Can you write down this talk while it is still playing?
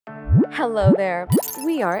Hello there.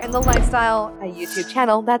 We are In the Lifestyle, a YouTube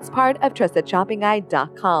channel that's part of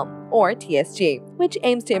TrustedShoppingGuide.com, or TSG, which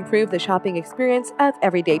aims to improve the shopping experience of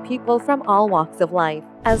everyday people from all walks of life.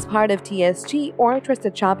 As part of TSG or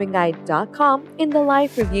TrustedShoppingGuide.com, In the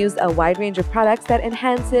Life reviews a wide range of products that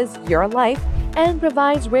enhances your life and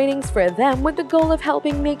provides ratings for them with the goal of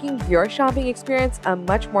helping making your shopping experience a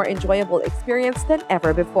much more enjoyable experience than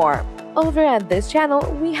ever before. Over at this channel,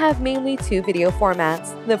 we have mainly two video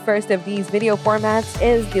formats. The first of these video formats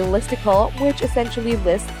is the listicle, which essentially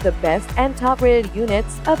lists the best and top-rated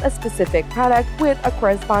units of a specific product with a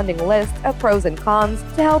corresponding list of pros and cons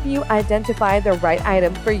to help you identify the right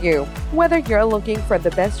item for you. Whether you're looking for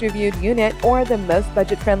the best reviewed unit or the most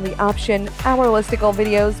budget-friendly option, our listicle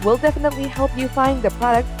videos will definitely help you find the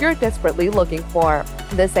product you're desperately looking for.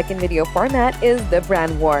 The second video format is the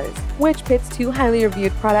Brand Wars, which pits two highly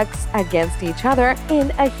reviewed products against each other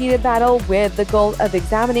in a heated battle with the goal of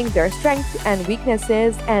examining their strengths and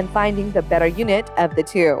weaknesses and finding the better unit of the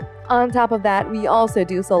two. On top of that, we also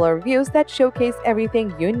do solo reviews that showcase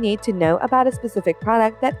everything you need to know about a specific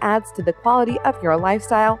product that adds to the quality of your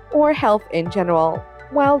lifestyle or health in general.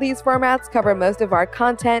 While these formats cover most of our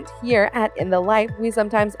content here at In the Life, we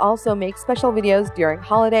sometimes also make special videos during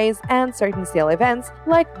holidays and certain sale events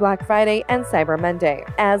like Black Friday and Cyber Monday.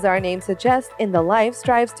 As our name suggests, In the Life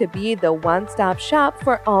strives to be the one-stop shop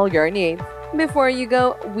for all your needs. Before you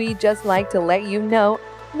go, we just like to let you know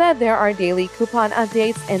that there are daily coupon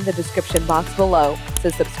updates in the description box below. So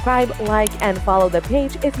subscribe, like, and follow the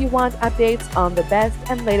page if you want updates on the best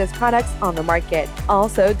and latest products on the market.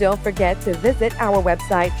 Also, don't forget to visit our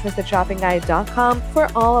website, TrustedShoppingGuide.com, for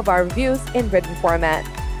all of our reviews in written format.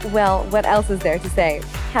 Well, what else is there to say?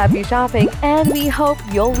 Happy shopping, and we hope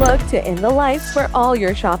you'll look to In the Life for all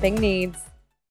your shopping needs.